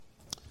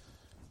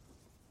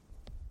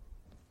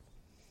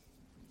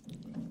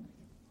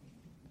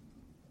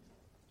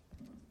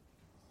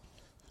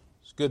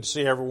It's good to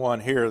see everyone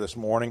here this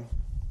morning,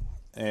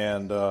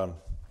 and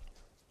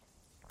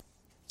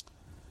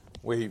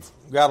we've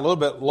got a little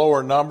bit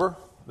lower number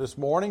this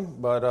morning,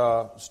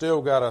 but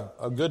still got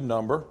a good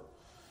number,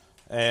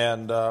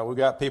 and we've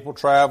got people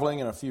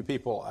traveling and a few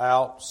people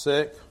out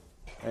sick,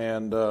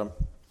 and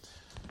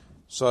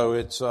so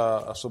it's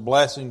a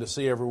blessing to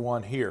see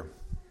everyone here.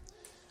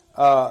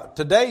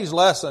 Today's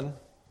lesson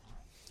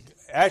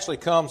actually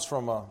comes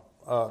from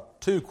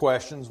two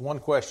questions, one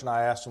question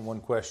I asked and one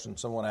question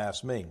someone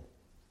asked me.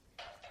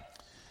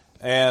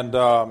 And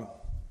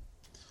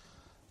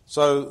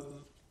so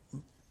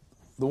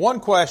the one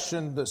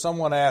question that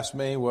someone asked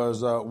me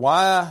was,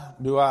 why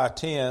do I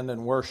attend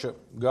and worship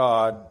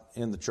God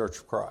in the Church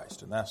of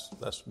Christ? And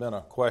that's been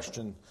a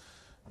question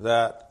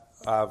that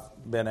I've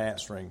been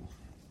answering.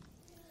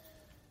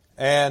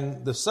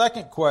 And the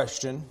second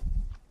question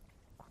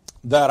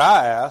that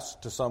I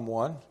asked to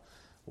someone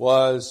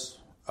was,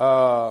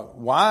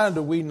 why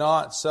do we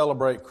not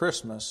celebrate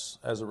Christmas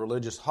as a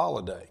religious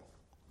holiday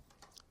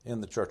in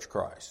the Church of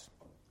Christ?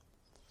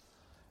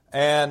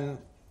 And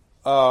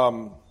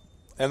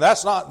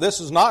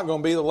this is not going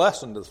to be the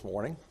lesson this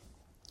morning.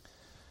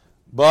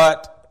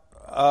 But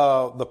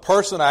the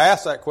person I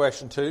asked that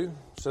question to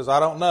says, I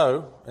don't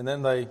know. And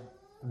then they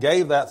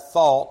gave that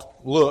thought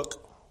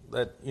look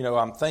that,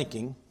 I'm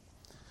thinking.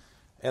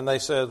 And they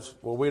said,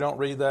 well, we don't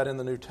read that in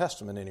the New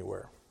Testament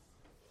anywhere.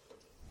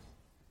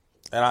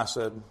 And I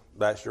said,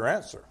 that's your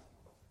answer.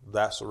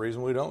 That's the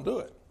reason we don't do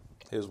it,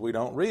 is we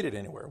don't read it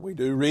anywhere. We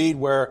do read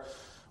where,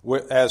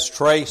 as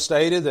Trey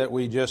stated, that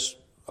we just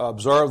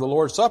observe the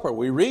Lord's Supper.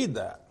 We read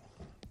that.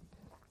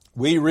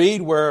 We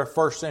read where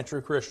first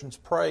century Christians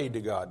prayed to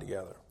God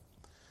together.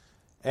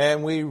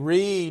 And we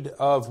read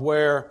of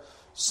where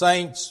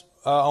saints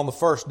on the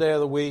first day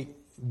of the week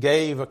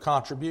gave a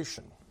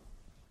contribution.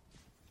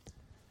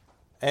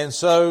 And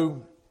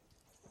so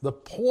the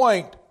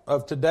point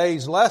of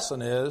today's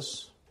lesson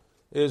is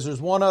there's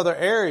one other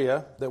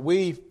area that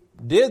we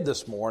did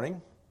this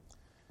morning,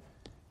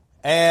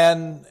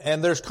 and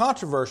there's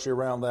controversy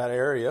around that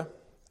area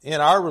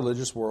in our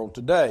religious world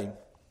today.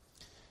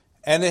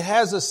 And it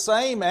has the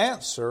same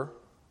answer,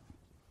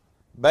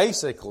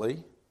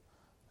 basically,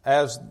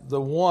 as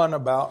the one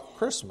about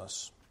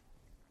Christmas.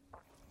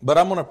 But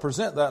I'm going to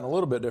present that in a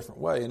little bit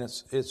different way, and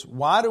it's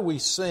why do we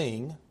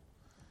sing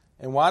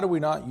and why do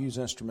we not use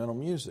instrumental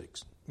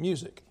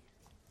music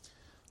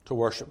to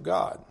worship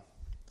God?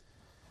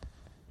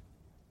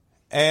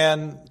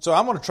 And so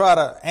I'm going to try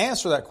to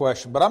answer that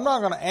question, but I'm not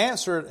going to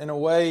answer it in a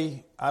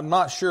way I'm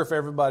not sure if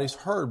everybody's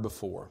heard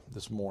before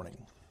this morning.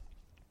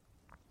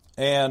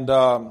 And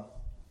so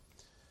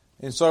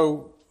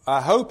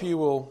I hope you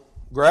will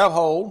grab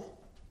hold,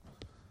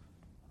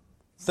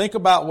 think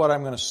about what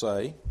I'm going to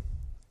say,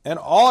 and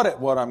audit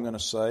what I'm going to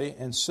say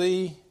and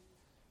see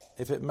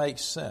if it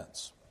makes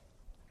sense.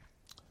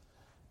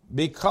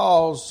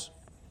 Because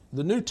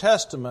the New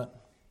Testament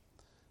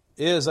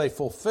is a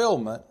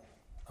fulfillment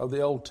of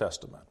the Old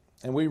Testament.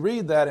 And we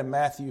read that in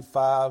Matthew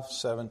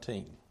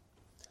 5:17.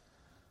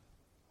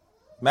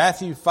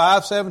 Matthew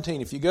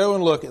 5:17, if you go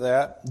and look at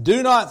that,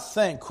 do not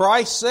think,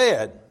 Christ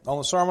said on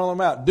the Sermon on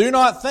the Mount, do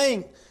not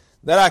think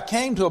that I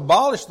came to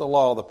abolish the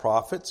law of the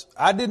prophets.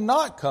 I did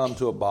not come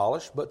to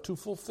abolish, but to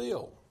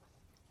fulfill.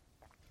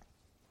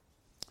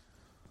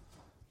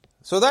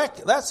 So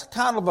that's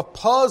kind of a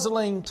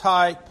puzzling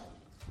type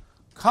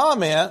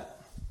comment,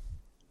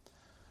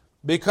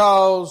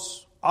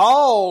 because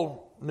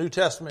all New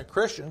Testament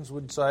Christians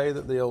would say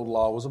that the old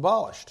law was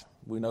abolished.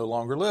 We no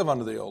longer live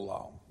under the old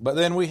law. But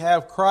then we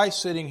have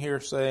Christ sitting here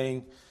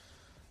saying,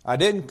 I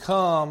didn't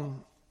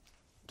come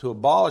to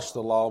abolish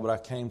the law, but I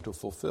came to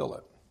fulfill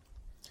it.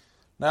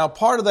 Now,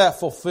 part of that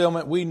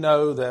fulfillment, we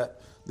know that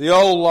the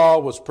old law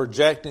was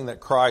projecting that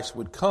Christ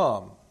would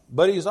come,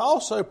 but he's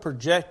also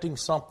projecting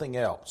something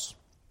else.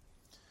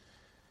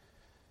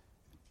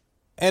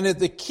 And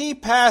the key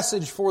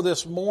passage for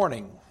this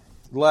morning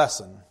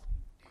lesson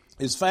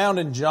is found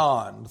in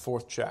John, the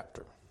 4th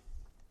chapter.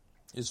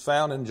 It's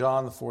found in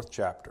John, the 4th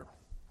chapter.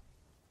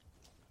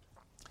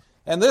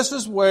 And this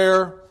is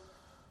where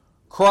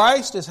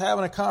Christ is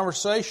having a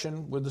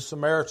conversation with the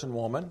Samaritan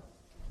woman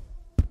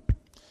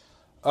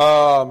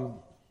at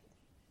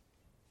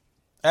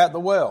the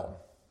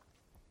well.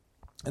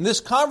 And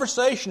this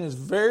conversation is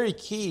very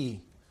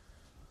key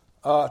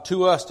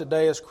to us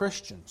today as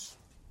Christians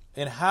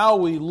in how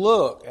we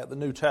look at the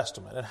New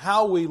Testament and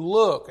how we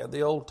look at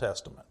the Old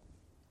Testament.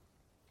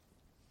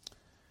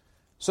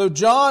 So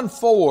John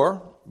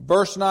 4,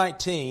 verse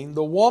 19,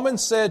 the woman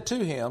said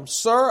to him,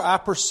 Sir, I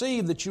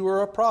perceive that you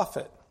are a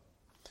prophet.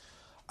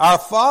 Our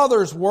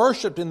fathers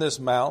worshipped in this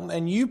mountain,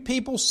 and you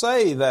people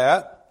say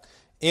that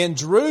in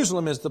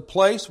Jerusalem is the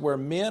place where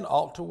men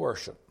ought to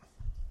worship.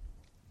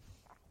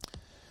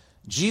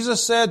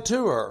 Jesus said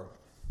to her,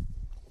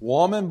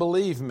 Woman,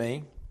 believe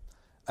me,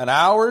 an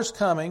hour is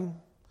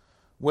coming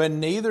when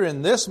neither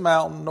in this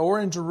mountain nor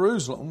in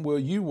Jerusalem will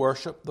you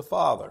worship the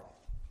Father.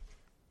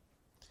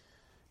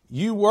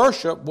 You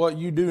worship what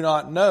you do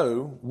not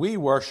know. We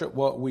worship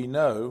what we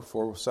know,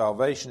 for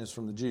salvation is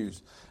from the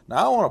Jews. Now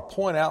I want to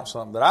point out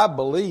something that I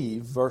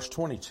believe, verse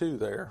 22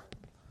 there,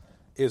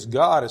 is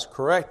God is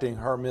correcting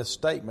her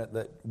misstatement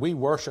that we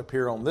worship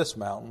here on this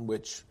mountain,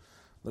 which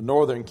the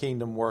northern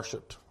kingdom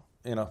worshipped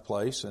in a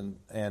place,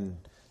 and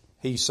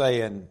he's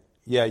saying,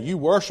 yeah, you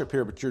worship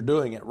here, but you're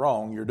doing it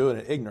wrong. You're doing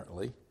it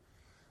ignorantly.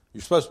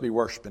 You're supposed to be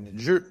worshiping in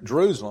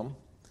Jerusalem.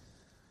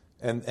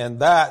 And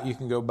that you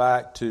can go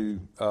back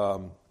to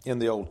in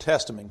the Old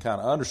Testament and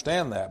kind of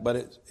understand that.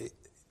 But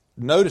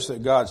notice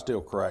that God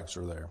still corrects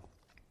her there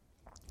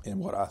in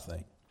what I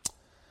think.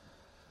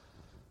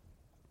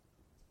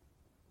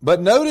 But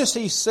notice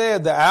he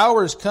said, the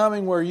hour is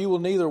coming where you will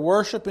neither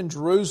worship in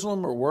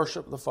Jerusalem or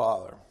worship the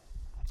Father.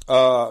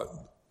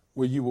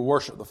 Where you will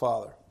worship the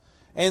Father.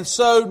 And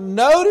so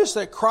notice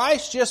that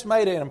Christ just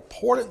made an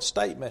important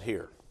statement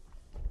here.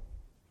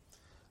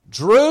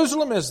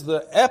 Jerusalem is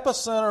the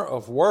epicenter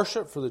of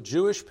worship for the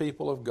Jewish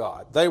people of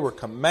God. They were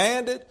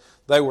commanded,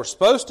 they were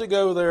supposed to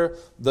go there.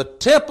 The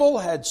temple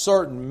had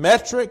certain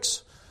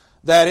metrics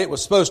that it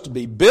was supposed to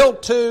be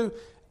built to.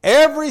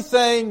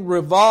 Everything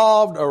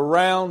revolved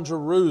around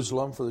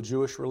Jerusalem for the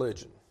Jewish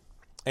religion.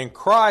 And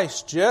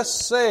Christ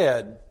just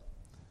said,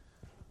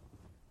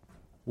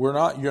 you're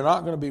not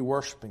going to be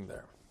worshiping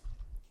there.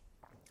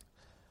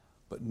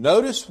 But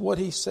notice what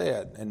he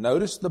said, and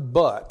notice the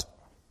but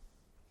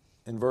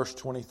in verse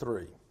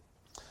 23.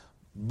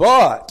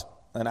 But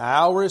an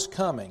hour is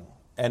coming,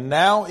 and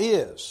now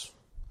is,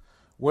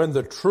 when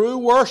the true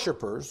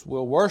worshipers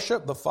will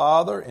worship the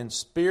Father in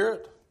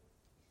spirit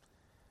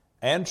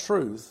and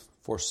truth.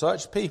 For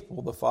such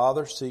people the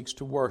Father seeks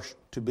to worship,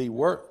 to be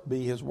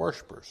His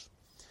worshipers.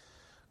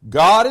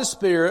 God is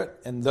spirit,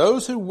 and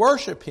those who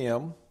worship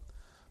Him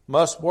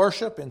must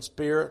worship in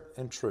spirit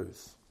and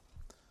truth.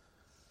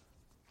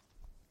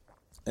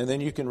 And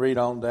then you can read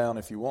on down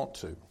if you want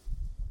to.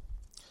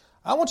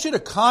 I want you to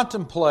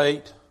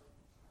contemplate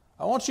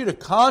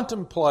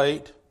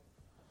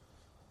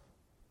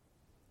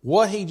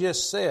what he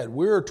just said.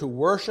 We're to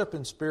worship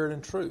in spirit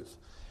and truth.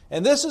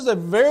 And this is a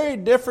very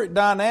different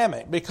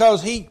dynamic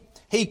because he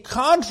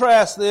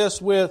contrasts this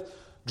with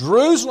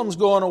Jerusalem's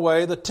going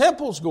away, the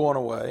temple's going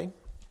away,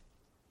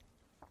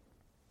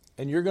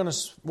 and you're going to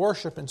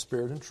worship in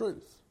spirit and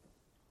truth.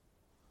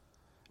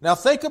 Now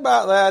think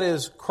about that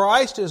as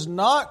Christ is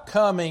not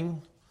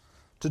coming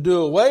to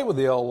do away with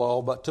the old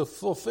law, but to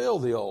fulfill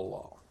the old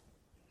law.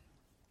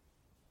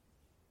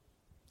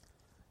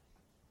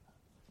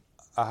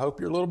 I hope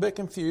you're a little bit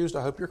confused.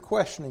 I hope you're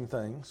questioning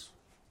things.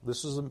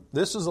 This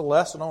is a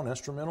lesson on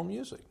instrumental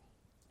music.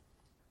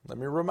 Let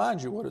me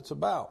remind you what it's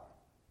about.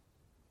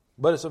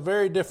 But it's a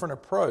very different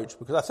approach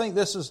because I think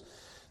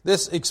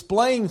this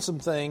explains some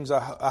things.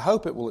 I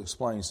hope it will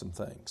explain some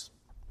things.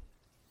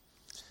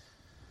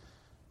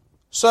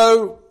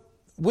 So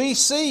we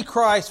see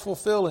Christ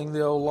fulfilling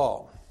the old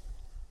law.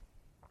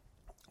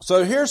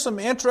 So here's some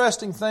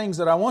interesting things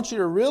that I want you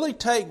to really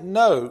take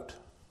note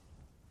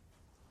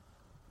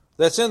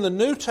that's in the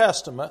New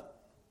Testament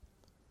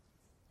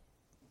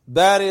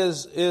that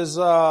is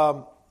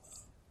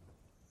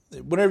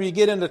whenever you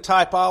get into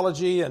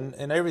typology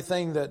and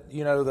everything that,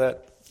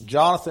 that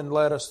Jonathan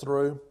led us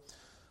through,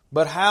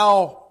 but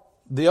how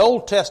the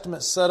Old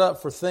Testament set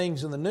up for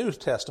things in the New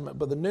Testament,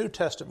 but the New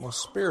Testament was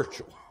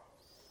spiritual.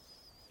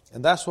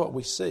 And that's what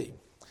we see.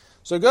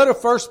 So go to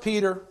 1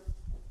 Peter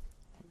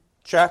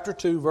chapter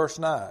 2, verse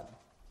 9.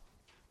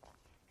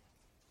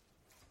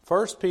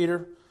 1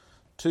 Peter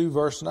 2,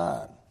 verse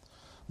 9.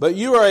 But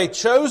you are a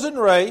chosen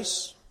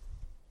race,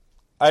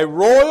 a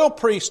royal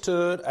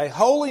priesthood, a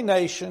holy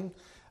nation,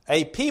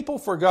 a people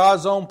for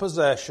God's own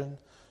possession,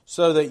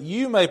 so that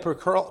you may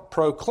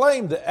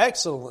proclaim the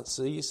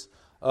excellencies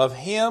of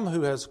Him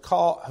who has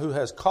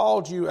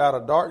called you out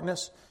of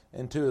darkness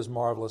into His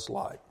marvelous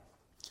light.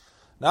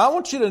 Now I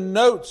want you to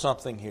note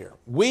something here.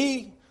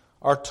 We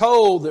are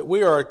told that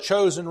we are a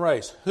chosen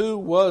race. Who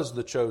was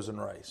the chosen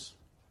race?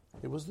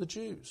 It was the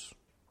Jews.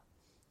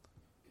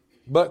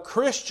 But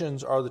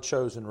Christians are the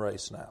chosen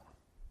race now.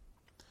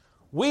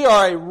 We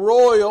are a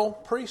royal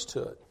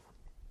priesthood.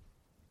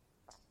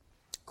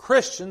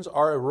 Christians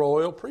are a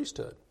royal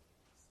priesthood.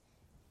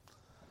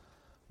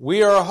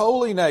 We are a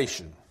holy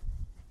nation.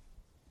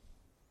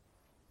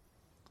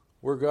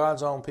 We're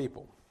God's own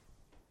people.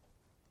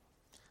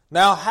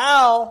 Now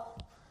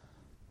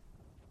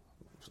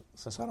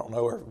since I don't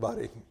know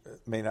everybody,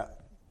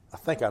 I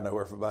think I know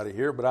everybody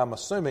here, but I'm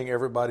assuming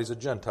everybody's a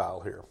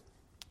Gentile here.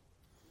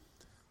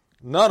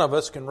 None of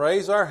us can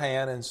raise our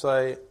hand and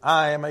say,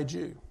 I am a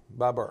Jew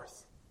by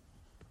birth.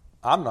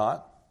 I'm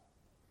not,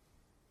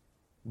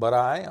 but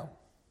I am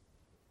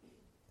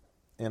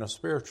in a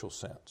spiritual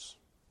sense.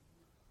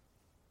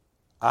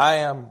 I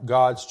am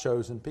God's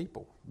chosen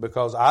people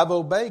because I've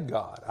obeyed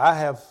God. I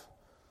have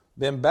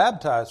been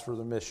baptized for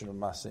the remission of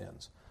my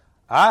sins.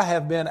 I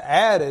have been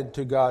added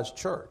to God's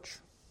church.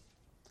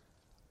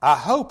 I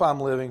hope I'm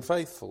living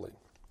faithfully.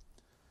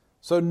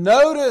 So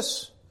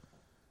notice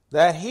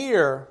that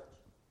here,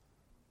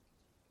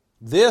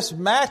 this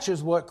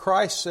matches what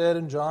Christ said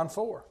in John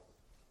 4.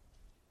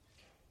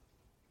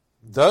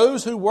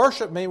 Those who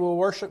worship me will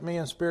worship me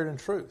in spirit and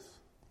truth.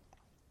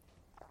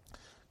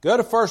 Go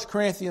to 1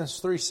 Corinthians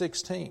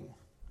 3:16.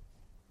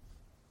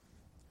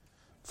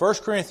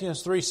 1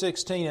 Corinthians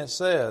 3:16, it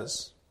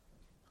says,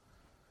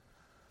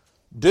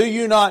 "Do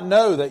you not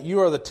know that you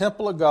are the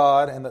temple of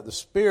God and that the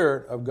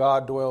Spirit of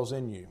God dwells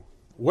in you?"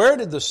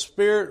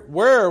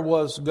 Where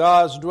was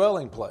God's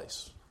dwelling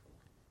place?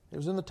 It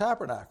was in the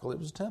tabernacle. It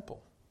was a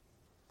temple.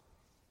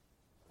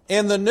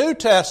 In the New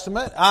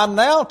Testament, I'm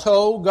now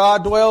told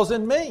God dwells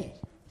in me.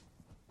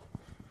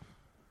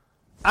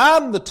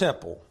 I'm the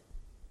temple.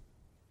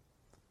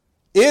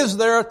 Is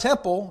there a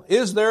temple?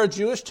 Is there a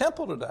Jewish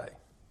temple today?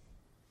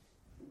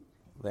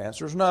 The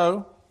answer is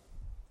no.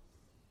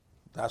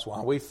 That's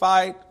why we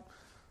fight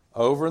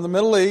over in the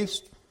Middle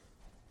East,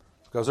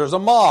 because there's a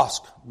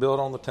mosque built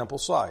on the temple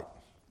site.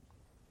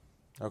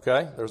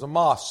 Okay? There's a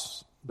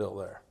mosque built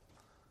there.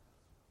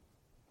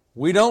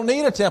 We don't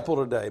need a temple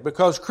today,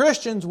 because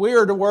Christians, we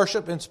are to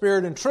worship in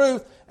spirit and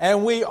truth,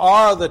 and we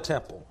are the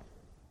temple.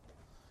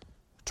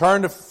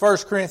 Turn to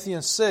 1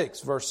 Corinthians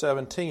 6, verse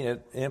 17.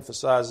 It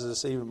emphasizes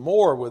this even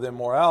more with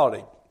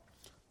immorality.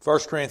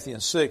 1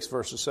 Corinthians 6,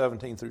 verses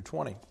 17 through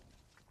 20.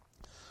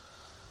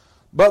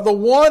 "But the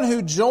one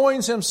who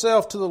joins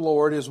himself to the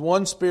Lord is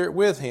one spirit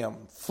with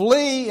him.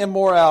 Flee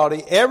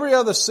immorality. Every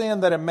other sin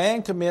that a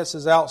man commits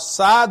is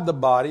outside the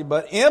body,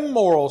 but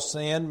immoral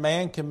sin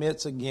man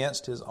commits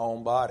against his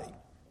own body."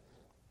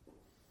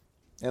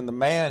 And the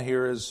man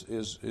here is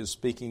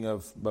speaking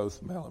of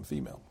both male and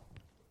female.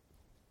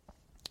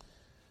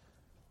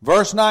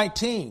 Verse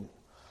 19,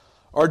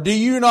 "Or do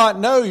you not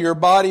know your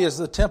body is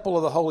the temple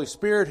of the Holy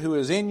Spirit who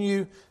is in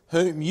you,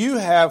 whom you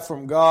have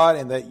from God,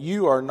 and that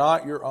you are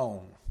not your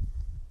own?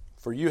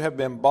 For you have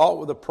been bought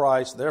with a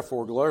price,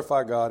 therefore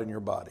glorify God in your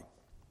body."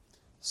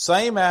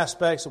 Same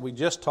aspects that we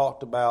just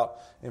talked about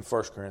in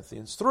 1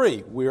 Corinthians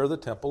 3. We are the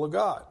temple of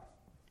God.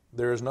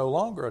 There is no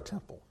longer a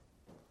temple.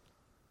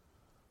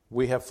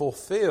 We have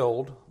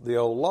fulfilled the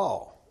old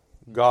law.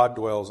 God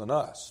dwells in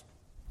us.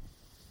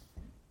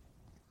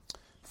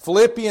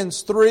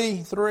 Philippians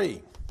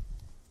 3:3.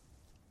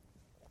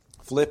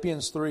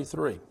 Philippians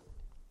 3:3.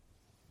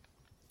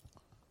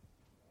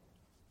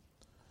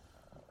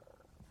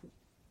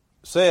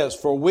 Says,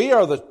 "For we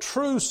are the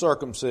true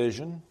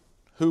circumcision,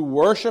 who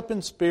worship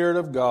in spirit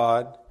of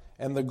God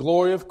and the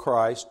glory of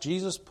Christ.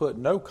 Jesus put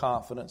no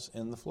confidence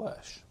in the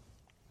flesh."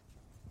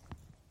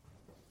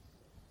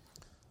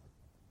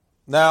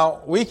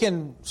 Now, we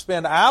can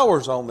spend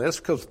hours on this,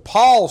 because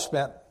Paul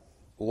spent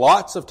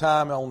lots of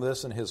time on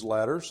this in his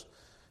letters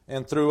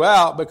and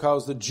throughout,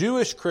 because the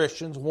Jewish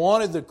Christians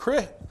wanted the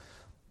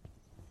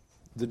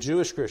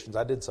Jewish Christians,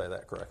 I did say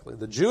that correctly,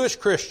 the Jewish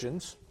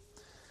Christians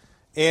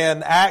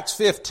in Acts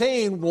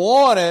 15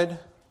 wanted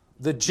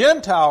the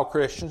Gentile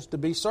Christians to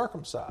be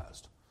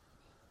circumcised,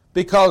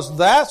 because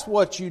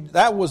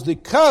that was the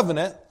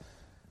covenant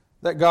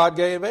that God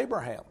gave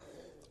Abraham.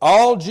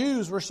 All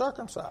Jews were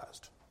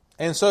circumcised,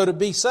 and so to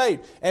be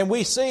saved. And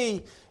we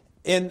see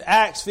in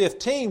Acts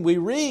 15, we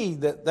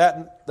read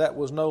that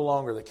was no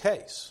longer the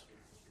case.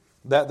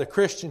 That the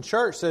Christian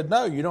church said,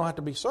 no, you don't have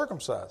to be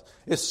circumcised.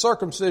 It's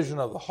circumcision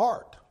of the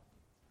heart.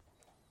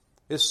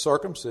 It's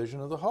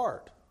circumcision of the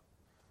heart.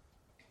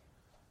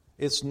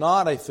 It's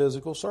not a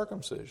physical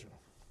circumcision.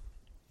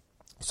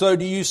 So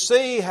do you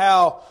see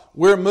how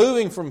we're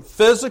moving from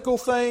physical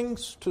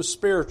things to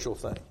spiritual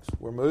things?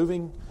 We're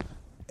moving,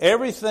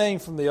 everything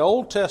from the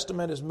Old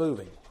Testament is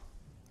moving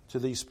to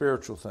these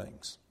spiritual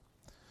things.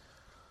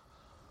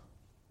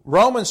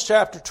 Romans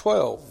chapter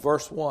 12,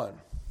 verse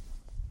 1.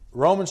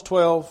 Romans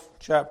 12,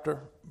 verse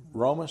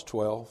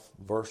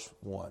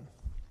 1.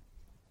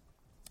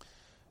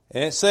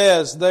 And it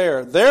says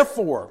there,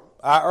 "Therefore,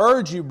 I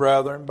urge you,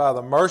 brethren, by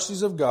the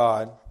mercies of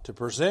God, to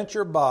present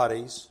your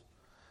bodies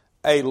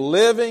a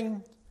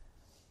living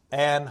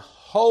and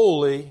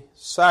holy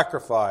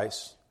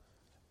sacrifice,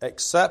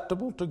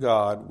 acceptable to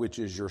God, which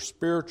is your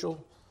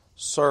spiritual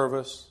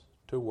service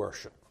to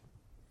worship."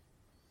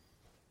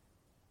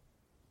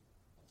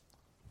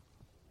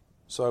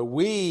 So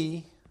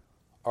we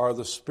are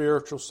the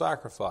spiritual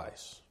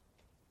sacrifice.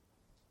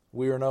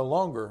 There's no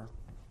longer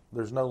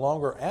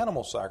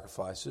animal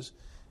sacrifices.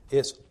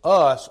 It's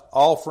us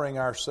offering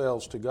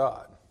ourselves to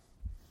God.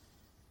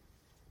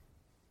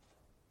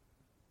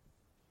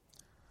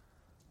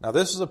 Now,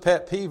 this is a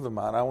pet peeve of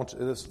mine.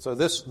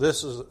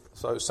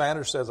 So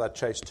Sanders says I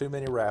chase too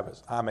many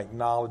rabbits. I'm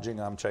acknowledging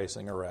I'm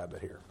chasing a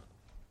rabbit here.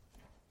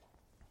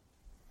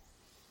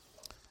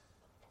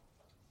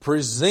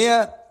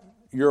 Present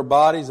your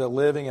bodies a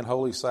living and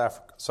holy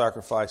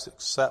sacrifice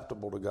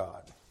acceptable to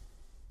God.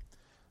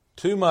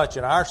 Too much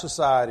in our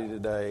society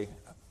today,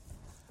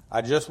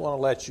 I just want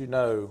to let you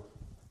know,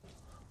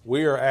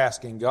 we are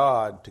asking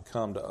God to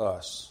come to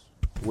us.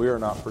 We are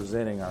not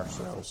presenting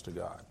ourselves to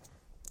God.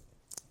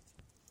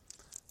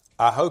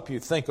 I hope you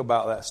think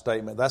about that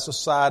statement. That's a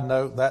side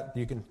note. That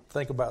you can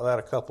think about that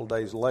a couple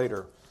days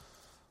later.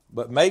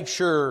 But make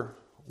sure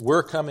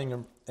we're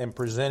coming and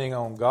presenting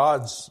on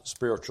God's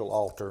spiritual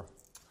altar,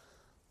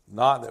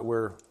 not that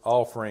we're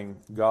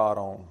offering God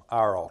on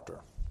our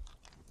altar.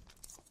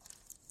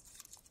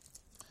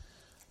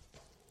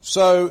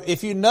 So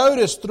if you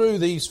notice through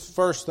these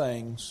first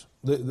things,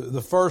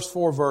 the first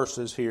 4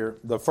 verses here,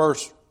 the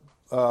first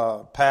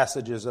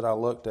passages that I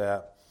looked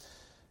at,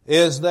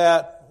 is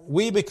that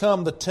we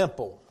become the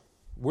temple.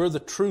 We're the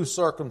true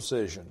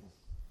circumcision.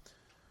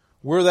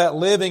 We're that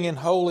living and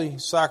holy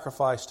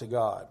sacrifice to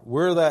God.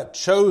 We're that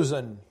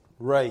chosen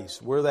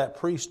race. We're that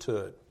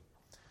priesthood.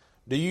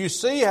 Do you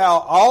see how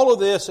all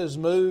of this has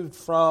moved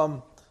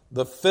from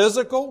the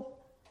physical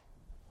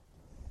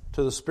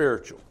to the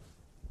spiritual?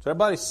 Does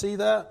everybody see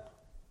that?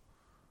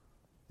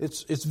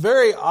 It's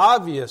very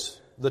obvious,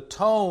 the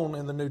tone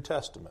in the New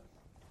Testament.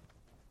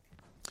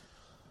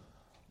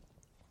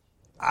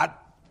 I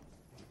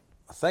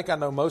think I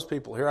know most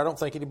people here. I don't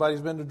think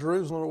anybody's been to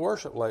Jerusalem to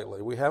worship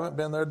lately. We haven't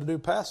been there to do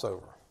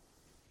Passover.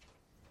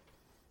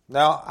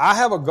 Now, I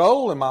have a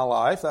goal in my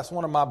life. That's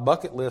one of my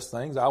bucket list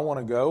things. I want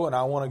to go, and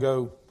I want to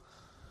go,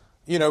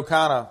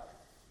 kind of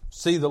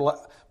see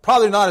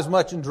probably not as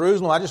much in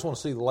Jerusalem. I just want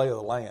to see the lay of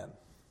the land.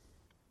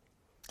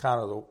 Kind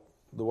of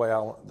the way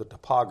the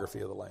topography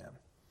of the land.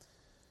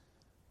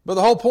 But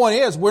the whole point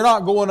is, we're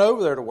not going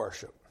over there to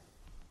worship.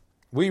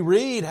 We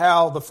read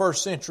how the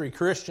first century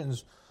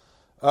Christians,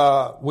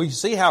 we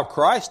see how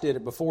Christ did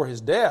it before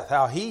His death,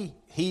 how He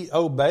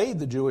obeyed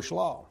the Jewish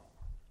law.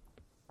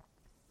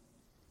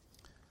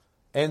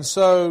 And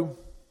so,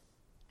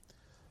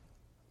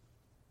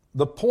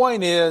 the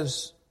point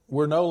is,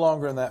 we're no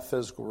longer in that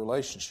physical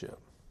relationship.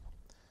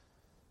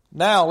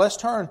 Now, let's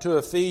turn to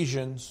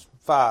Ephesians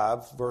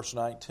 5, verse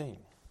 19.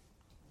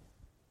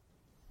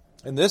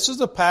 And this is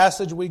the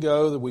passage we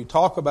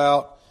talk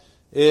about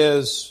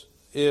is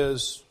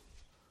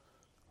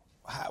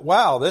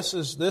wow, this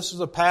is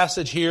a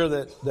passage here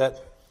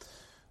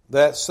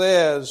that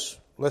says,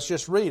 let's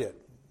just read it.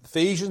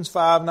 Ephesians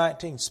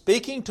 5:19,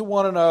 speaking to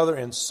one another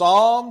in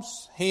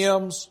psalms,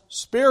 hymns,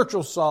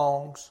 spiritual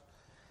songs,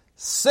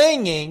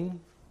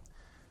 singing,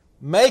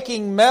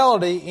 making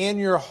melody in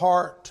your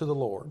heart to the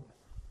Lord.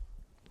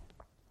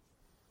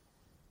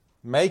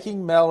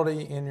 Making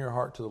melody in your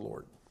heart to the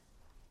Lord.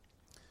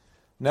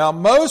 Now,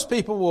 most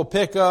people will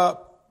pick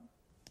up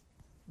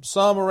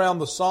some around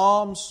the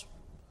Psalms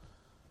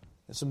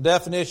and some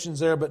definitions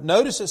there, but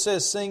notice it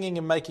says singing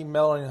and making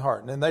melody in the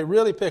heart. And they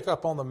really pick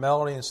up on the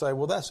melody and say,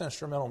 well, that's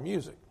instrumental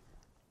music.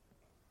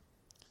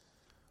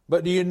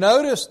 But do you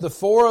notice the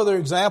 4 other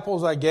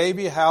examples I gave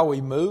you, how we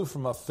move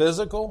from a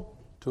physical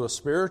to a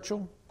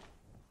spiritual?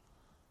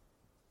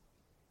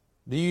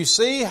 Do you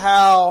see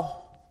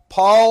how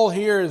Paul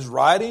here is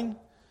writing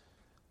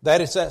that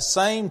it's that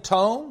same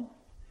tone?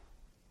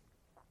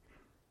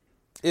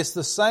 It's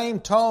the same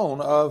tone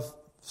of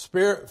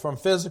spirit from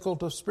physical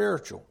to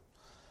spiritual.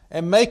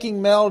 And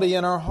making melody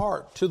in our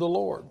heart to the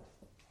Lord.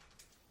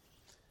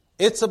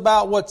 It's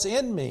about what's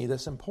in me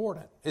that's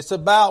important. It's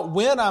about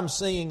when I'm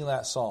singing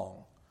that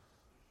song.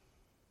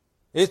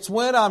 It's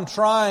when I'm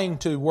trying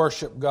to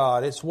worship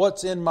God. It's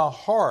what's in my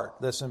heart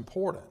that's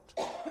important.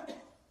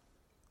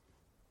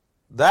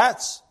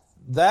 That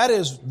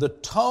is the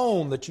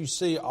tone that you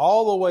see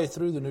all the way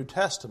through the New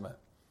Testament,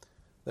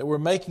 that we're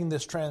making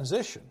this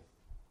transition.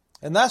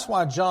 And that's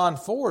why John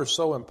 4 is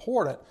so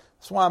important.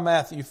 That's why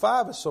Matthew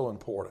 5 is so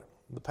important,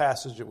 the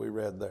passage that we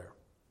read there.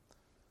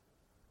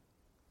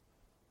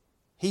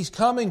 He's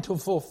coming to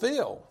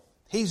fulfill.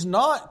 He's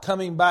not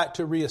coming back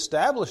to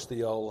reestablish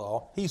the old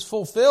law. He's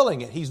fulfilling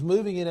it. He's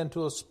moving it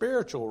into a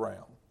spiritual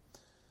realm.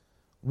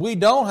 We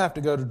don't have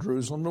to go to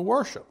Jerusalem to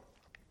worship.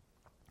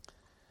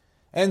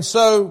 And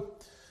so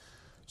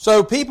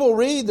people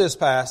read this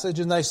passage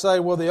and they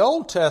say, well, the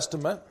Old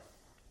Testament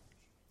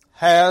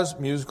has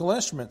musical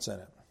instruments in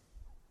it.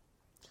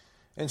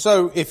 And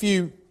so if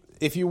you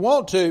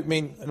want to,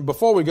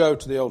 before we go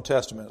to the Old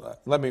Testament,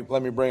 let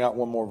me bring out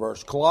one more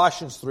verse.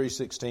 Colossians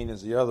 3:16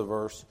 is the other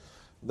verse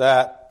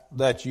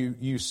that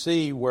you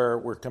see where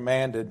we're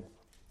commanded.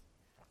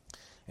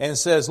 And it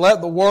says,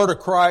 let the word of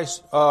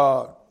Christ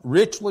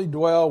richly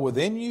dwell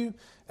within you,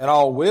 and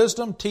all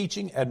wisdom,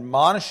 teaching,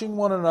 admonishing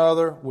one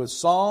another with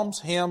psalms,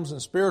 hymns,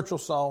 and spiritual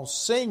songs,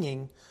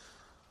 singing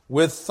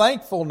with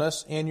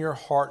thankfulness in your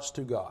hearts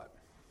to God.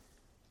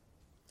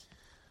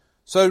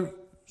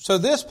 So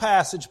this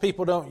passage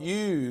people don't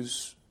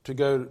use to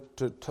go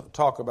to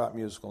talk about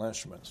musical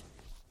instruments.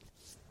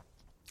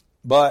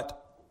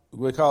 But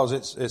because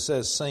it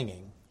says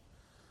singing,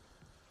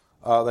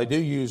 they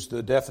do use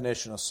the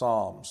definition of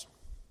psalms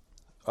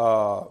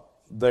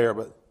there,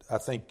 but I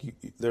think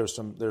there's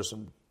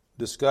some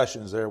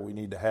discussions there we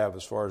need to have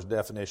as far as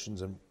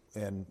definitions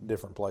in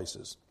different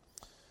places.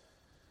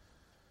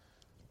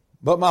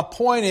 But my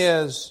point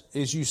is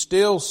you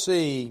still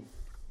see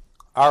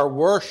our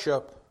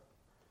worship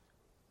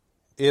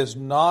is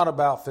not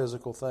about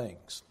physical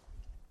things.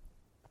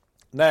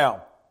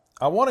 Now,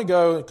 I want to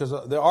go, because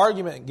the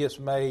argument gets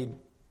made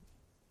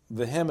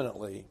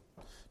vehemently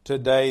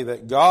today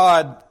that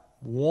God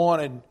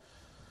wanted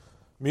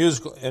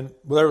musical, and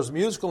there was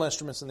musical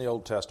instruments in the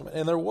Old Testament,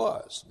 and there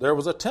was. There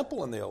was a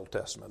temple in the Old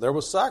Testament. There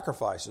was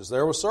sacrifices.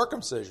 There was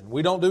circumcision.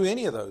 We don't do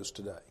any of those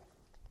today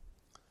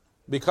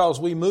because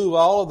we move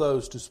all of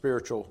those to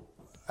spiritual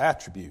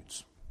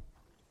attributes.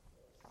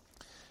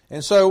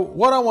 And so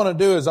what I want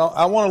to do is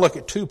I want to look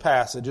at two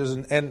passages,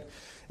 and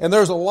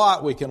there's a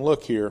lot we can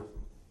look here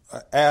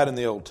at in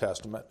the Old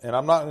Testament, and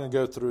I'm not going to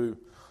go through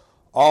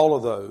all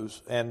of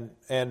those. And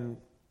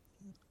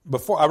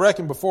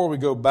before we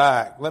go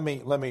back, let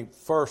me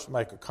first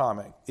make a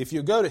comment. If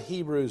you go to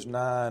Hebrews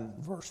 9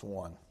 verse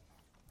 1,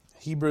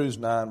 Hebrews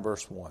 9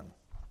 verse 1,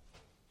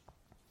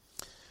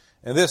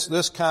 and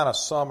this kind of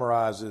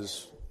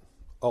summarizes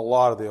a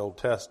lot of the Old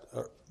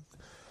Testament.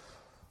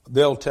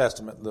 The Old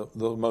Testament,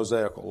 the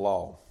Mosaical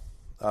law.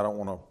 I don't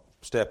want to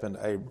step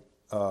into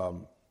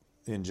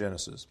in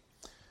Genesis.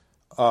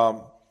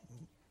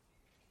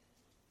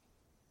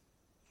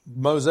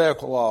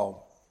 Mosaical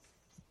law,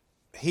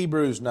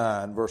 Hebrews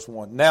 9, verse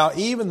 1. Now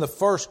even the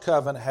first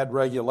covenant had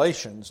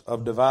regulations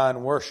of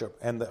divine worship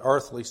and the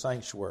earthly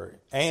sanctuary.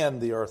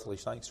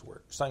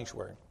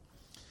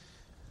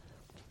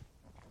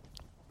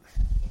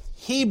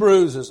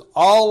 Hebrews is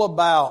all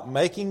about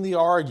making the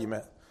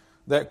argument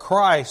that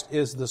Christ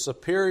is the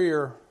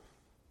superior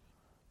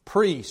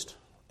priest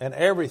and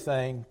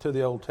everything to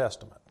the Old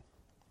Testament.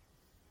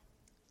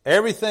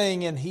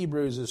 Everything in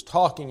Hebrews is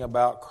talking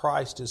about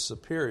Christ is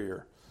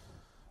superior,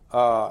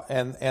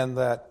 and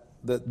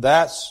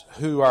that's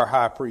who our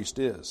high priest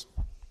is.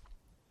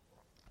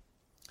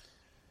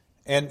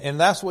 And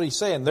that's what he's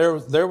saying.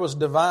 There was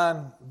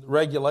divine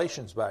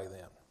regulations back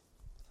then.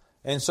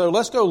 And so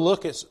let's go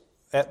look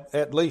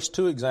at least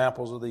two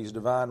examples of these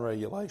divine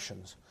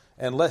regulations.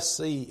 And let's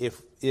see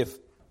if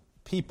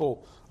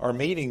people are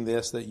meeting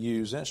this that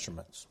use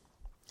instruments.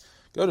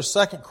 Go to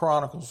 2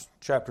 Chronicles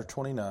chapter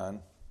 29.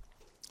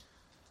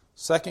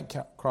 2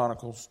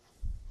 Chronicles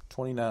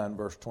 29,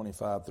 verse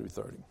 25 through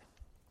 30.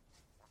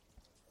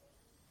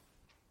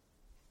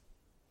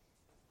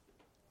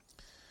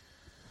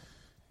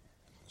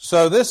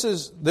 So this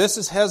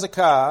is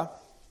Hezekiah.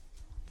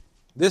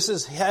 This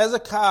is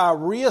Hezekiah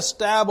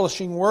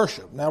reestablishing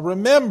worship. Now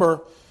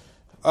remember,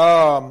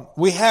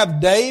 we have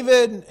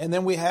David, and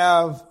then we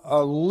have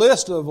a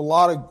list of a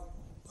lot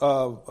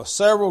of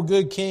several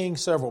good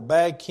kings, several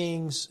bad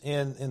kings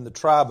in the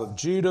tribe of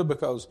Judah,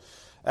 because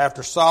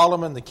after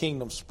Solomon the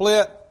kingdom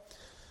split.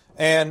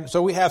 And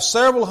so we have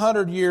several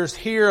hundred years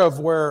here of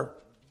where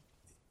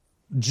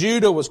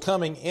Judah was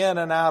coming in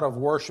and out of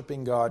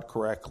worshiping God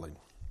correctly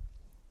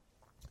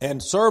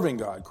and serving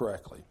God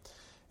correctly.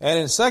 And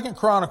in 2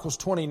 Chronicles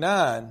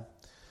 29,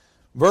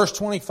 verse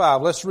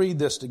 25, let's read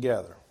this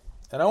together.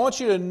 And I want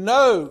you to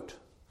note,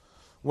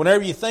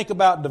 whenever you think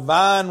about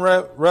divine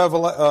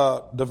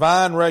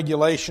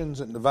regulations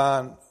and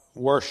divine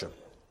worship.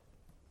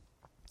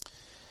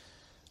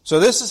 So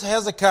this is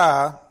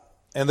Hezekiah,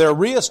 and they're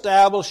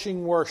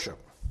reestablishing worship.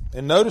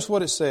 And notice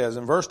what it says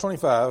in verse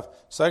 25,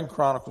 2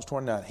 Chronicles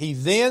 29. He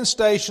then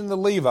stationed the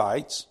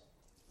Levites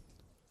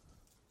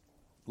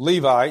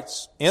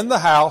in the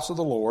house of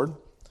the Lord,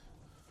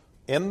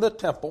 in the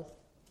temple,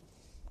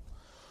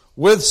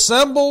 with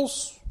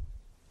cymbals,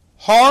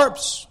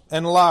 harps,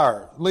 and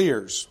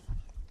lyres,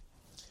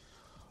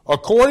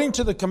 according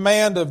to the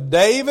command of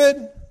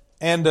David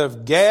and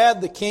of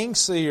Gad the king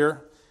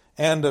seer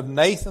and of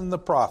Nathan the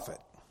prophet.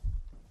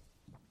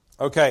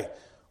 Okay,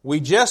 we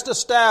just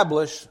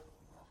established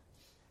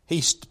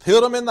he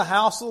put them in the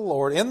house of the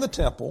Lord, in the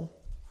temple.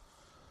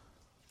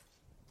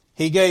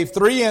 He gave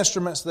 3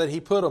 instruments that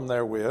he put them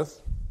there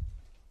with.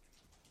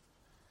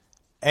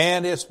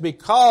 And it's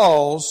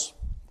because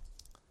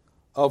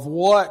of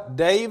what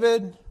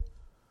David,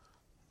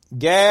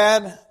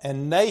 Gad,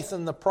 and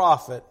Nathan the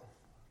prophet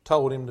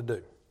told him to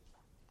do.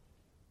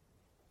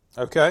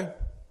 Okay?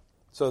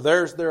 So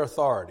there's their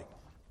authority.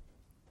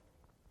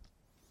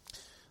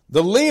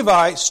 The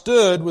Levites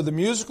stood with the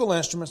musical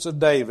instruments of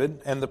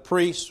David, and the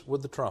priests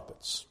with the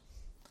trumpets.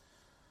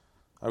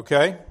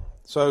 Okay?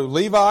 So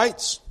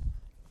Levites,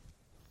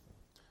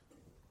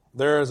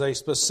 there is a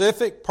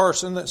specific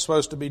person that's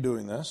supposed to be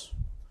doing this.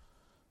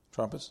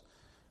 Trumpets.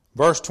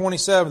 Verse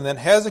 27, then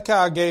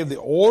Hezekiah gave the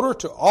order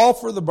to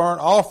offer the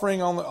burnt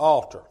offering on the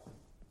altar.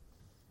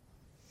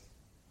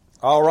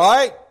 All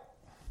right?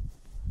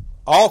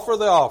 Offer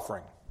the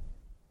offering.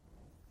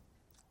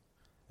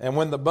 And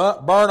when the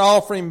burnt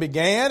offering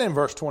began, in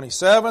verse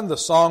 27, the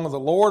song of the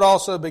Lord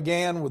also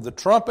began with the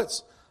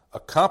trumpets,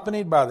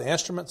 accompanied by the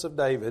instruments of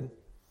David,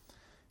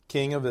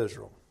 king of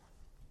Israel.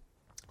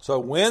 So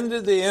when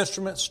did the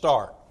instruments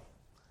start?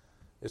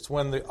 It's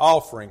when the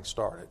offering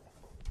started.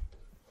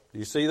 Do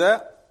you see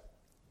that?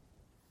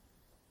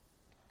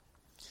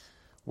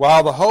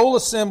 While the whole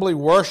assembly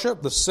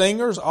worshiped, the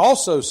singers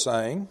also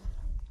sang,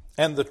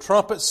 and the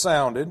trumpets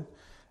sounded,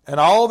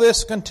 and all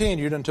this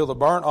continued until the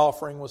burnt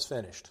offering was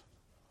finished.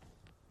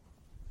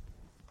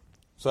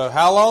 So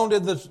how long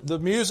did the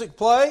music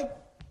play?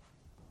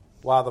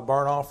 While the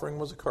burnt offering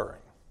was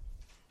occurring.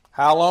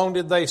 How long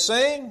did they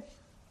sing?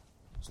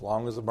 As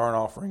long as the burnt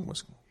offering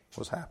was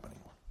happening.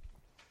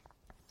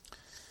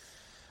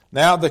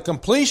 Now, at the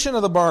completion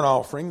of the burnt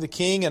offering, the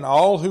king and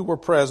all who were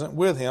present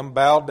with him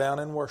bowed down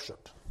and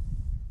worshipped.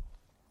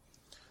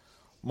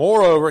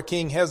 Moreover,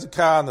 King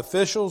Hezekiah and the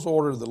officials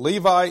ordered the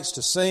Levites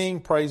to sing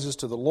praises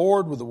to the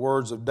Lord with the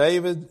words of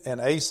David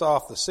and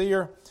Asaph the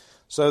seer.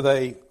 So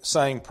they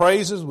sang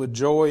praises with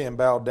joy and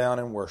bowed down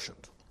and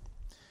worshiped.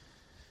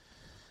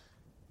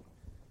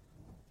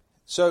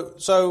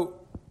 So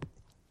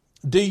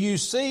do you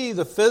see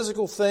the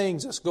physical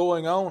things that's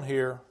going on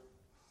here,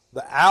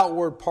 the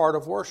outward part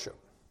of worship?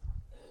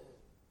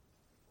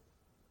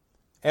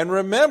 And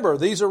remember,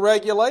 these are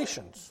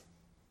regulations.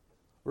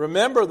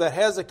 Remember that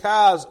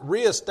Hezekiah is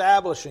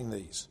reestablishing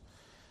these.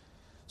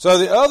 So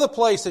the other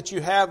place that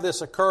you have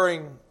this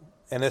occurring,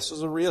 and this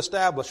is a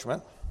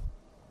reestablishment,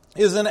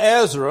 is in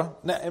Ezra.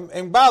 Now,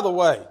 and by the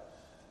way,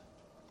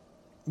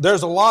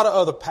 there's a lot of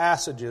other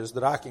passages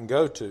that I can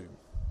go to.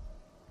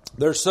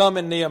 There's some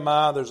in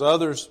Nehemiah. There's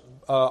others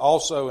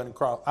also in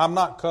Chronicles. I'm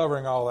not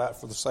covering all that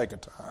for the sake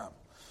of time.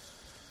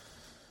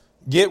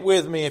 Get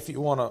with me if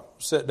you want to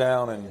sit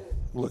down and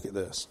look at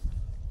this.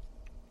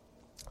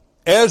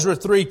 Ezra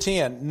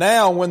 3:10.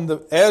 Now when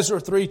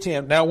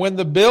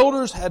the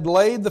builders had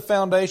laid the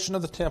foundation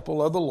of the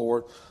temple of the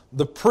Lord,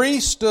 the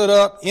priests stood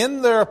up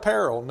in their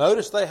apparel.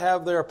 Notice they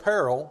have their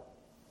apparel.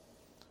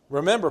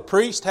 Remember,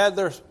 priests had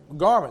their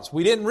garments.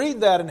 We didn't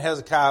read that in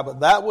Hezekiah, but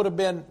that would have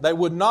been, they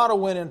would not have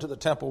went into the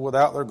temple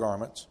without their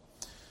garments.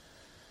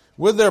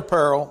 With their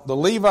apparel, the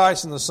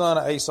Levites and the son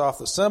of Asaph,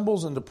 the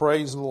cymbals, and to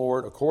praise the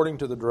Lord according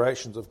to the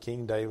directions of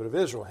King David of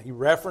Israel. He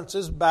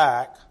references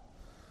back,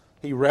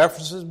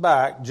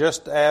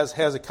 just as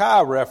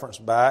Hezekiah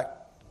referenced back,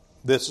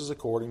 this is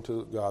according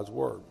to God's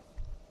Word.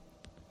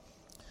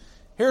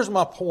 Here's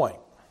my point.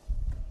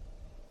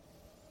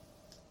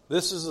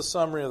 This is the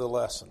summary of the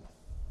lesson.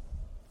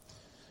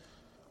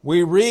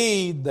 We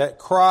read that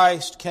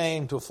Christ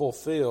came to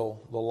fulfill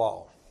the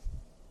law.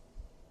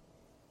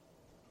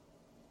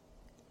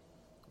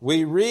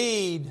 We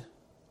read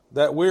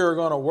that we are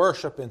going to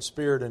worship in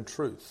spirit and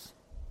truth.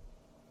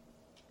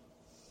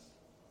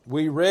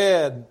 We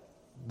read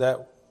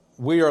that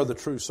we are the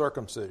true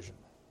circumcision,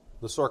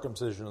 the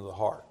circumcision of the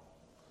heart.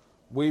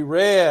 We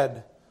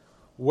read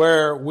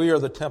where we are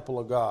the temple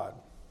of God.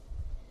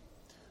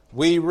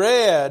 We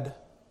read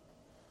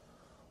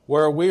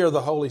where we are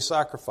the holy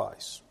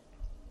sacrifice.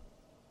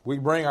 We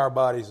bring our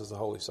bodies as a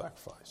holy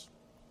sacrifice.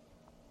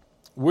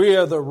 We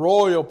are the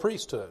royal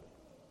priesthood.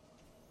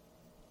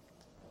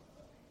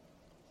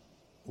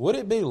 Would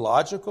it be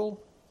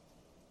logical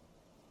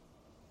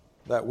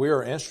that we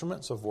are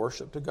instruments of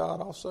worship to God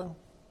also?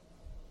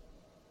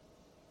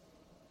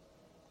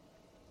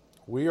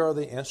 We are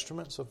the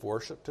instruments of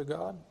worship to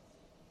God.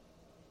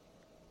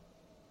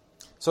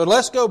 So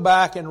let's go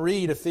back and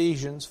read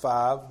Ephesians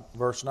 5,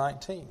 verse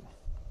 19.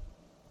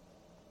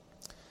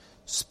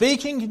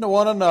 Speaking to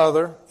one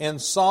another in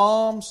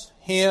psalms,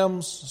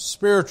 hymns,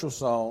 spiritual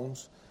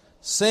songs,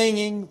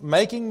 singing,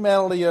 making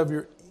melody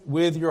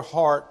with your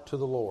heart to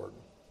the Lord.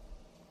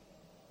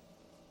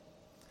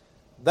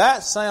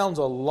 That sounds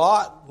a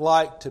lot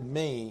like to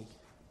me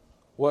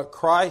what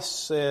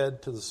Christ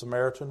said to the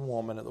Samaritan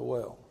woman at the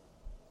well.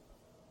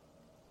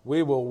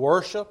 We will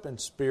worship in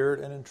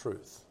spirit and in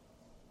truth.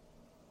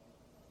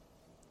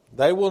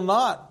 They will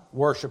not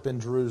worship in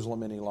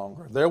Jerusalem any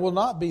longer. There will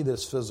not be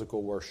this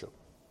physical worship.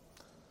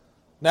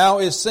 Now,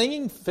 is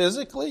singing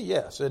physically?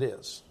 Yes, it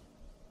is.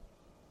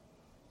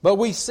 But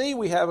we see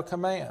we have a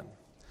command.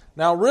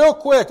 Now, real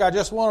quick, I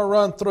just want to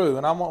run through,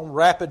 and I'm going to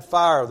rapid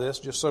fire this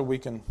just so we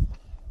can.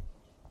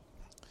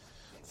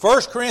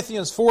 1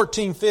 Corinthians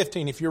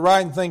 14:15. If you're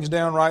writing things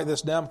down, write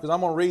this down because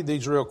I'm going to read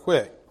these real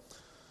quick.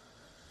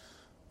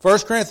 1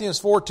 Corinthians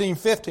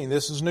 14:15.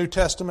 This is New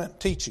Testament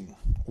teaching.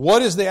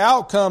 What is the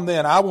outcome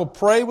then? I will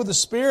pray with the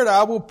Spirit.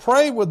 I will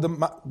pray with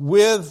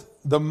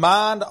the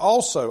mind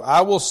also.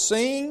 I will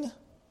sing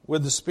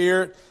with the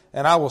Spirit,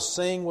 and I will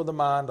sing with the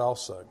mind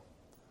also.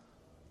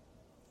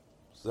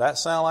 Does that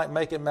sound like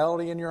making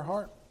melody in your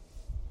heart?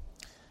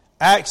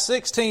 Acts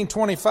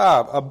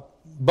 16:25.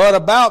 But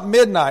about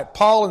midnight,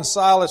 Paul and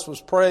Silas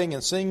was praying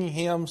and singing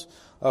hymns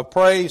of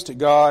praise to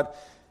God,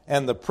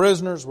 and the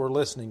prisoners were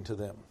listening to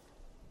them.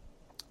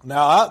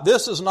 Now,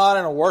 this is not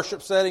in a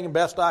worship setting,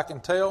 best I can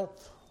tell.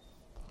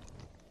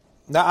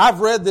 Now, I've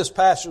read this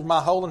passage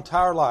my whole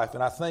entire life,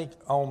 and I think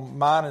on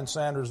mine and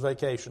Sandra's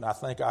vacation, I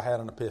think I had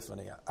an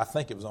epiphany. I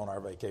think it was on our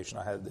vacation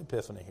I had the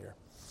epiphany here.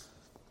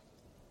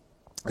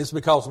 It's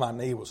because my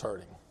knee was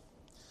hurting.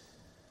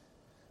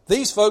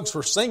 These folks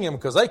were singing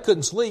because they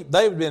couldn't sleep.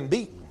 They had been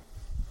beaten.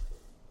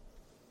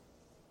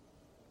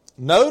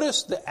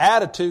 Notice the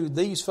attitude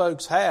these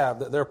folks have,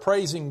 that they're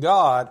praising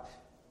God.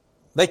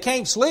 They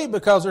can't sleep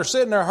because they're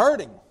sitting there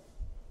hurting.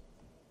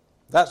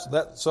 That's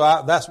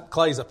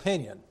Clay's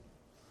opinion.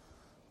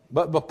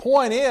 But the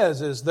point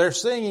is they're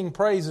singing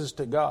praises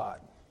to God.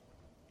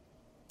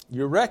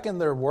 You reckon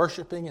they're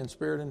worshiping in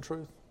spirit and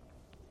truth?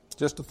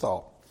 Just a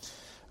thought.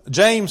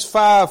 James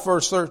 5,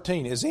 verse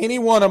 13. Is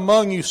anyone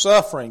among you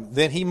suffering?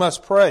 Then he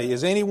must pray.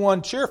 Is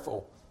anyone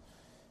cheerful?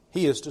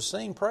 He is to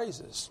sing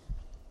praises.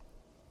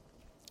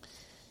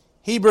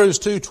 Hebrews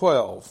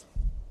 2:12.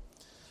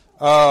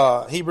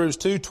 Hebrews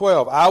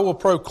 2:12, I will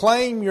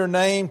proclaim your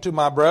name to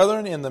my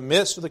brethren. In the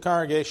midst of the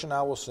congregation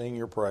I will sing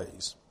your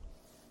praise.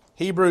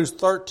 Hebrews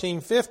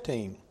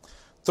 13:15,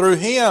 through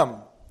him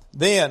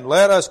then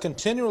let us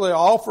continually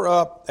offer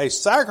up a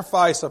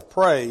sacrifice of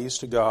praise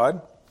to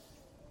God.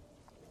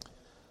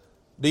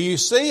 Do you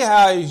see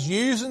how he's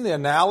using the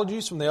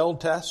analogies from the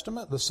Old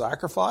Testament, the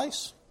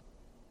sacrifice?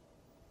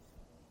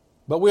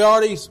 But we've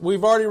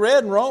already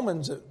read in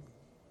Romans that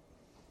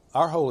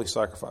our holy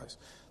sacrifice.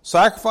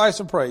 Sacrifice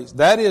of praise.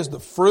 That is the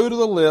fruit of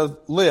the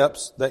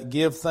lips that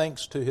give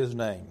thanks to his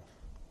name.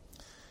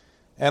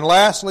 And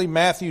lastly,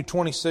 Matthew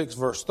 26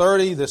 verse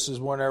 30. This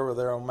is whenever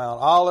they're on Mount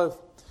Olive.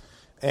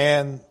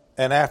 And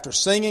after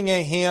singing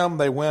a hymn,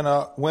 they went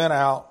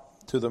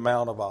out to the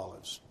Mount of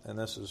Olives. And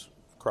this is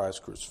Christ's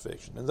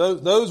crucifixion. And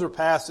those are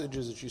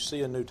passages that you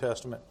see in New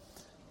Testament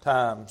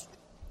times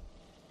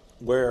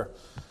where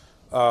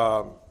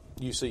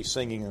you see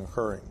singing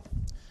occurring.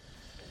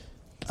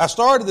 I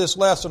started this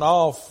lesson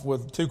off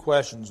with two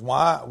questions.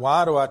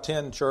 Why do I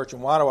attend church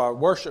and why do I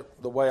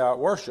worship the way I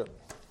worship?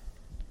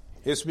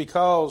 It's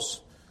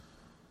because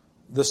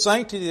the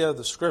sanctity of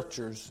the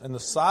Scriptures and the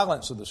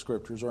silence of the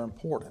Scriptures are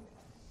important.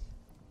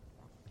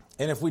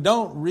 And if we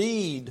don't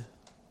read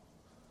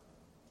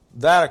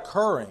that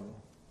occurring,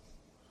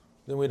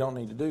 then we don't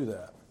need to do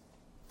that.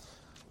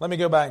 Let me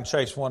go back and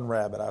chase one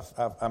rabbit.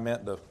 I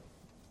meant to.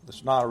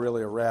 It's not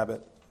really a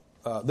rabbit.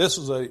 This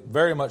is a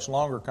very much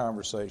longer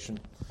conversation.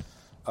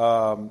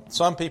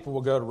 Some people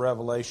will go to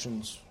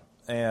Revelations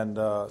and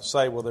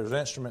say, well, there's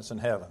instruments in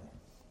heaven.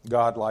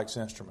 God likes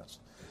instruments.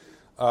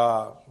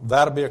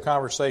 That'll be a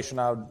conversation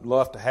I would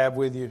love to have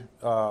with you.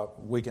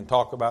 We can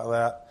talk about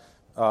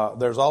that.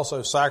 There's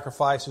also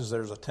sacrifices.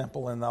 There's a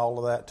temple in all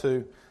of that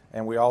too.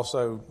 And we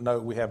also know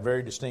we have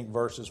very distinct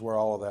verses where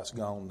all of that's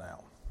gone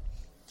now.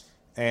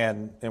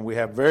 And we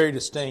have very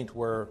distinct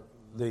where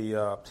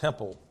the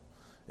temple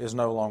is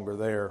no longer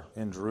there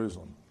in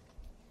Jerusalem.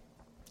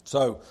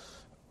 So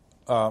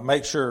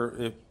make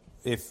sure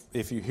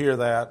if you hear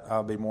that,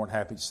 I'll be more than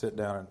happy to sit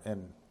down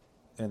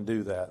and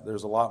do that.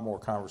 There's a lot more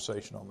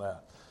conversation on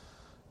that.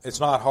 It's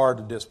not hard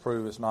to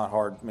disprove. It's not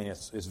hard. I mean,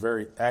 it's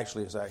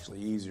actually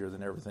easier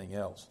than everything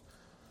else.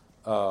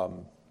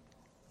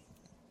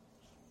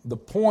 The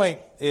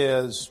point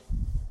is,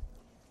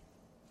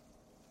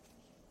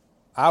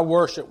 I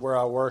worship where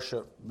I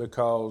worship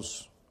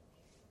because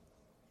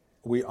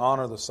we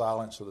honor the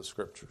silence of the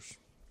Scriptures.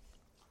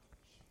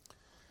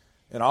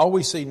 And all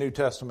we see New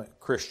Testament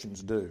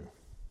Christians do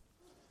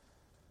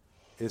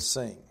is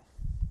sing.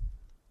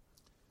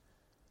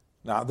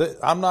 Now,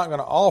 I'm not going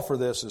to offer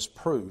this as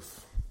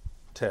proof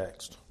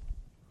text,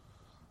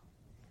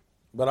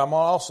 but I'm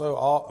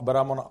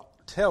going to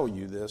tell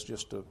you this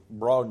just to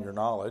broaden your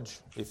knowledge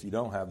if you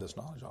don't have this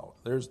knowledge.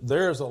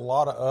 There's a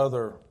lot of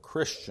other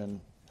Christian,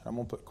 I'm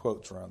going to put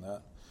quotes around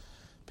that,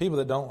 people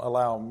that don't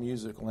allow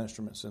musical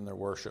instruments in their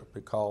worship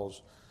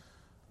because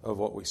of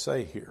what we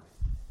say here.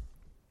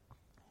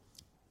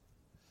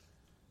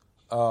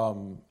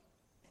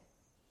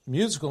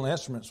 Musical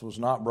instruments was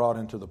not brought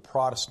into the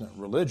Protestant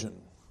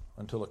religion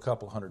until a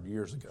couple hundred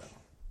years ago.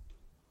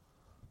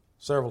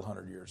 Several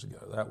hundred years ago.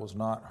 That was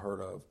not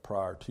heard of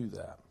prior to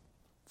that.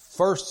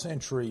 First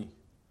century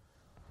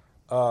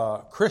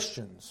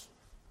Christians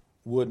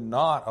would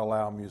not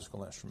allow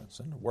musical instruments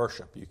into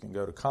worship. You can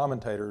go to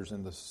commentators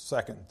in the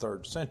 2nd and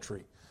 3rd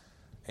century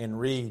and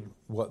read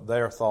what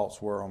their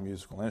thoughts were on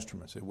musical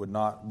instruments. It would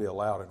not be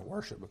allowed in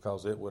worship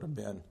because it would have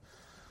been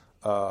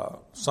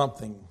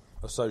something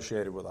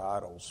associated with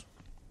idols.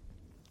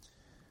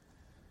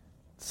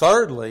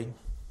 Thirdly,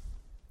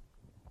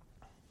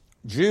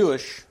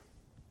 Jewish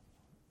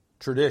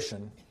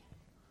tradition,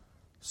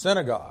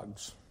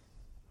 synagogues,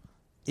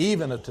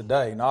 even of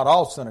today, not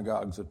all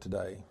synagogues of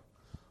today,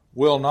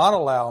 will not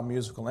allow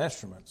musical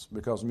instruments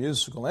because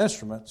musical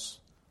instruments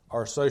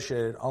are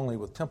associated only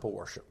with temple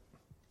worship,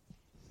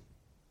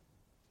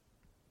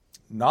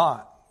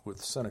 not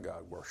with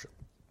synagogue worship.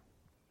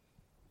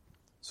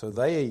 So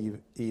they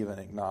even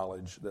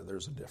acknowledge that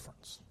there's a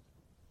difference.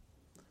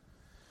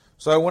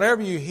 So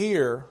whenever you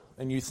hear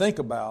and you think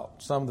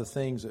about some of the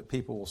things that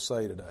people will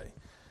say today,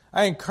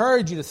 I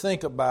encourage you to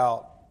think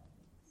about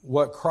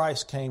what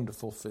Christ came to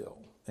fulfill.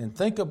 And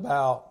think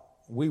about,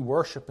 we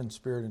worship in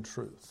spirit and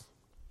truth.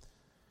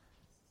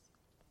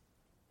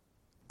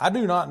 I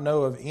do not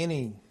know of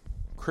any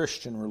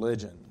Christian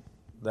religion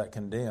that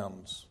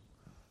condemns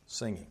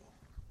singing.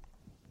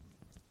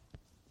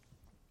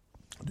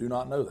 I do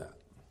not know that.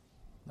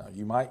 Now,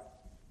 you might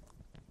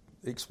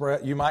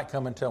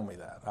come and tell me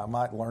that. I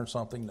might learn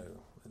something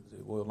new.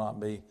 It will not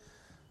be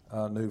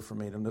new for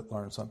me to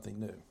learn something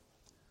new.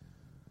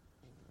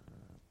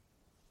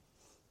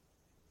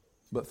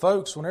 But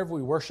folks, whenever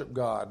we worship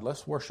God,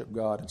 let's worship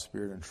God in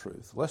spirit and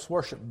truth. Let's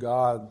worship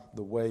God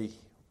the way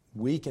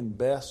we can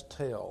best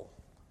tell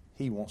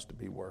He wants to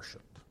be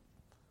worshiped.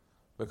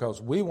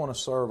 Because we want to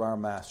serve our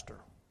Master.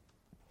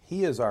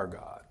 He is our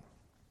God.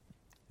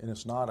 And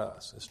it's not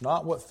us. It's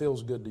not what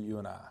feels good to you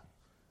and I.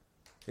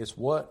 It's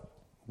what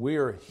we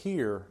are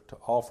here to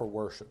offer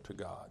worship to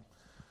God.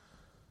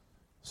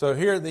 So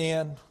here at the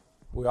end,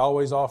 we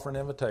always offer an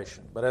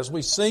invitation. But as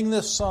we sing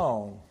this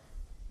song,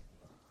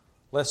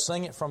 let's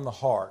sing it from the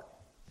heart.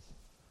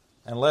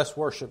 And let's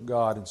worship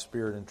God in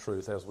spirit and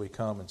truth as we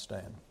come and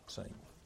stand, sing.